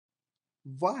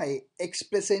Why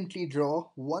explicitly draw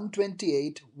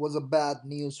 128 was a bad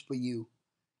news for you.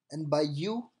 And by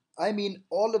you, I mean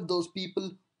all of those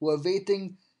people who are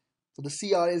waiting for the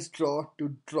CRS draw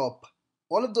to drop.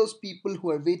 All of those people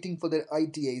who are waiting for their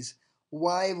ITAs.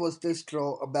 Why was this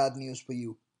draw a bad news for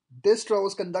you? This draw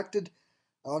was conducted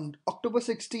on October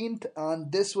 16th,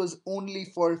 and this was only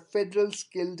for Federal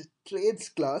Skilled Trades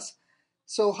class.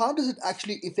 So, how does it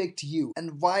actually affect you,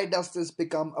 and why does this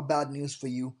become a bad news for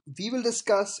you? We will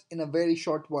discuss in a very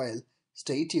short while.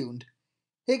 Stay tuned.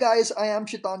 Hey guys, I am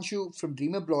Shitanshu from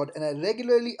Dream Abroad, and I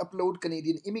regularly upload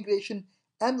Canadian immigration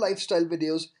and lifestyle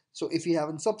videos. So, if you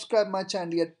haven't subscribed my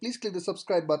channel yet, please click the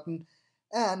subscribe button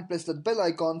and press that bell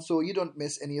icon so you don't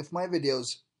miss any of my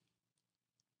videos.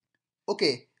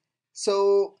 Okay,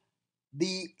 so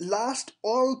the last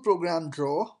all program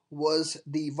draw was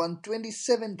the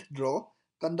 127th draw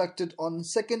conducted on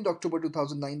 2nd October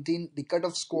 2019. The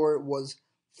cutoff score was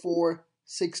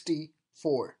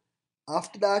 464.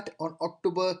 After that, on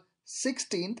October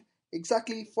 16th,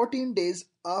 exactly 14 days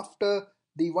after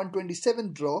the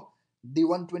 127th draw, the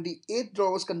 128th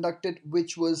draw was conducted,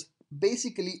 which was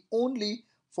basically only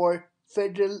for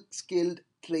Federal Skilled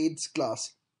Trades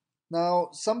class. Now,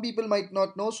 some people might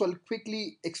not know, so I'll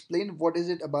quickly explain what is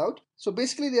it about. So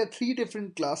basically, there are three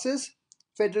different classes: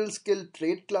 Federal Skilled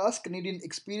Trade class, Canadian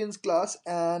Experience class,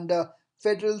 and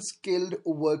Federal Skilled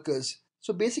Workers.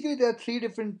 So basically, there are three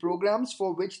different programs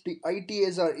for which the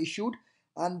ITAs are issued,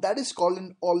 and that is called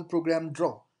an all-program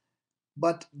draw.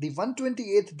 But the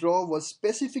 128th draw was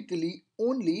specifically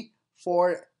only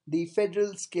for the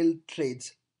Federal Skilled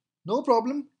Trades. No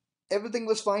problem, everything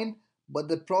was fine, but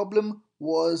the problem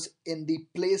was in the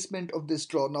placement of this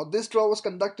draw. Now, this draw was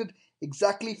conducted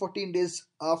exactly 14 days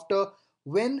after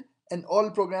when an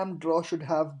all program draw should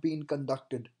have been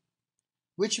conducted,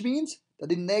 which means that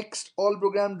the next all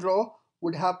program draw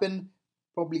would happen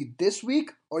probably this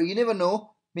week, or you never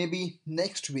know, maybe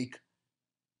next week.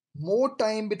 More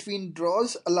time between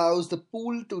draws allows the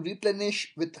pool to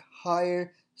replenish with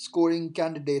higher scoring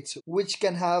candidates, which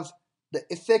can have the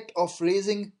effect of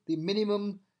raising the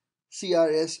minimum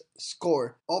CRS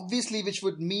score. Obviously, which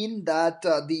would mean that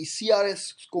the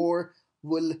CRS score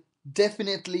will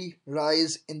definitely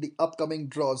rise in the upcoming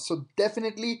draws. So,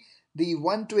 definitely, the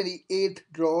 128th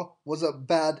draw was a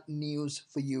bad news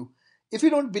for you. If you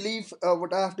don't believe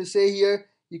what I have to say here,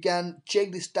 you can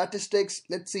check the statistics.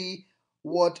 Let's see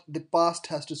what the past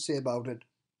has to say about it.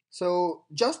 So,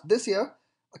 just this year,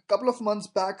 a couple of months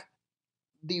back,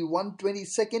 the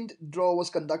 122nd draw was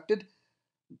conducted.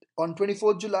 On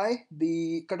 24th July,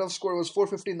 the cutoff score was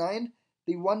 459.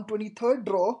 The 123rd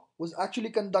draw was actually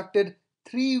conducted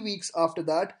 3 weeks after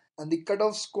that, and the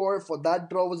cutoff score for that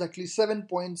draw was actually 7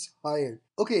 points higher.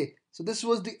 Okay, so this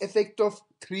was the effect of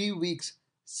 3 weeks,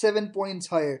 7 points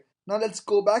higher. Now let's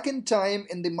go back in time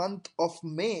in the month of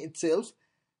May itself.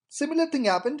 Similar thing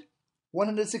happened.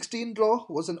 116 draw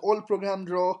was an all program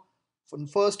draw. On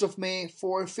 1st of May,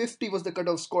 450 was the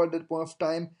cutoff score at that point of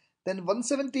time. Then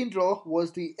 117 draw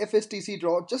was the FSTC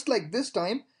draw, just like this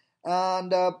time,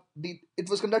 and it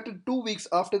was conducted 2 weeks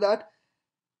after that.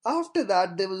 After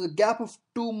that, there was a gap of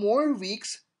 2 more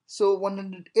weeks, so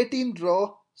 118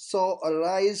 draw saw a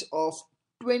rise of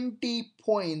 20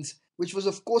 points, which was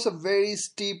of course a very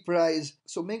steep rise.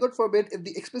 So may God forbid if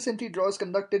the express entry draw is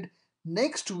conducted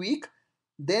next week,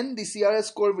 then the CRS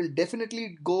score will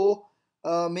definitely go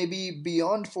maybe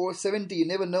beyond 470. You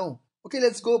never know. Okay,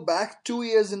 let's go back 2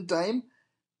 years in time.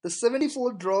 The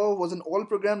 74th draw was an all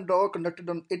program draw conducted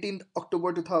on 18th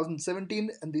October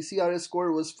 2017, and the CRS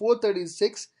score was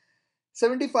 436.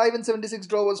 75 and 76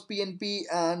 draw was PNP,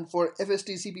 and for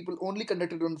FSTC people only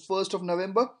conducted on 1st of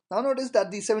November. Now notice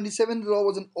that the 77th draw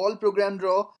was an all program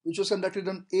draw which was conducted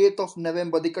on 8th of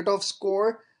November. The cutoff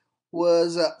score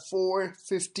was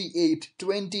 458,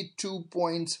 22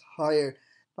 points higher.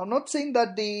 Now, I'm not saying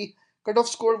that the cutoff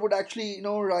score would actually,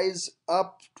 rise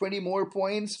up 20 more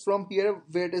points from here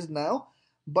where it is now.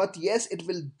 But yes, it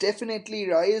will definitely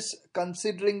rise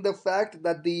considering the fact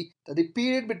that the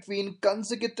period between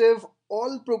consecutive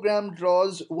all program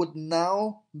draws would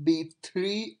now be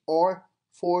 3 or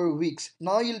 4 weeks.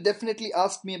 Now you'll definitely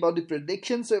ask me about the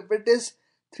prediction. So if it is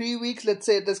 3 weeks, let's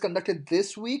say it is conducted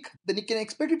this week, then you can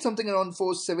expect it something around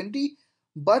 470.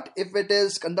 But if it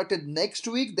is conducted next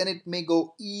week, then it may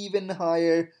go even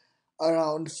higher,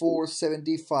 around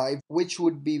 475, which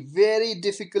would be very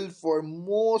difficult for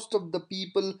most of the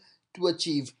people to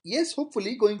achieve. Yes,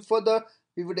 hopefully going further,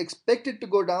 we would expect it to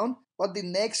go down, but the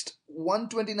next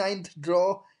 129th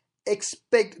draw,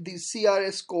 expect the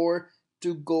CRS score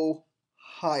to go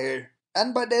higher.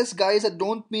 And by this, guys, I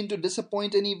don't mean to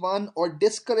disappoint anyone or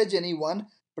discourage anyone,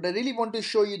 but I really want to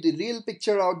show you the real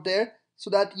picture out there so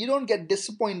that you don't get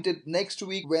disappointed next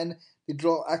week when the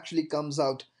draw actually comes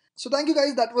out. So thank you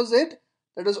guys, that was it.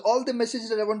 That was all the message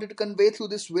that I wanted to convey through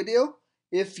this video.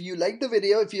 If you like the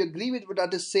video, if you agree with what I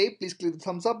just say, please click the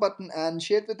thumbs up button and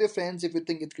share it with your friends if you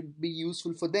think it could be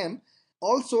useful for them.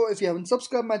 Also, if you haven't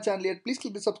subscribed my channel yet, please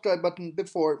click the subscribe button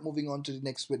before moving on to the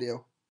next video.